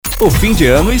O fim de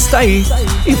ano está aí.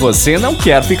 E você não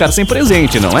quer ficar sem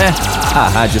presente, não é? A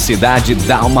Rádio Cidade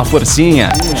dá uma forcinha.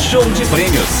 Show de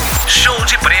prêmios. Show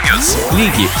de prêmios.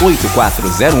 Ligue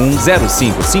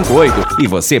 84010558 e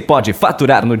você pode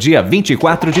faturar no dia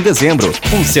 24 de dezembro.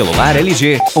 Um celular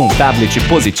LG, um tablet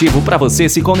positivo para você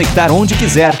se conectar onde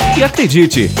quiser. E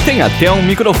acredite, tem até um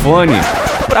microfone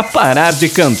para parar de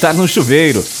cantar no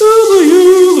chuveiro.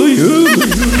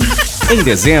 Em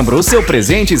dezembro, o seu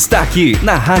presente está aqui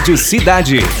na Rádio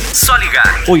Cidade. Só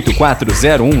ligar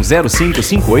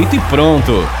 84010558 e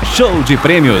pronto. Show de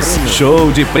prêmios.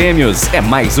 Show de prêmios. É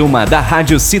mais uma da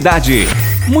Rádio Cidade.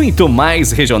 Muito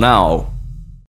mais regional.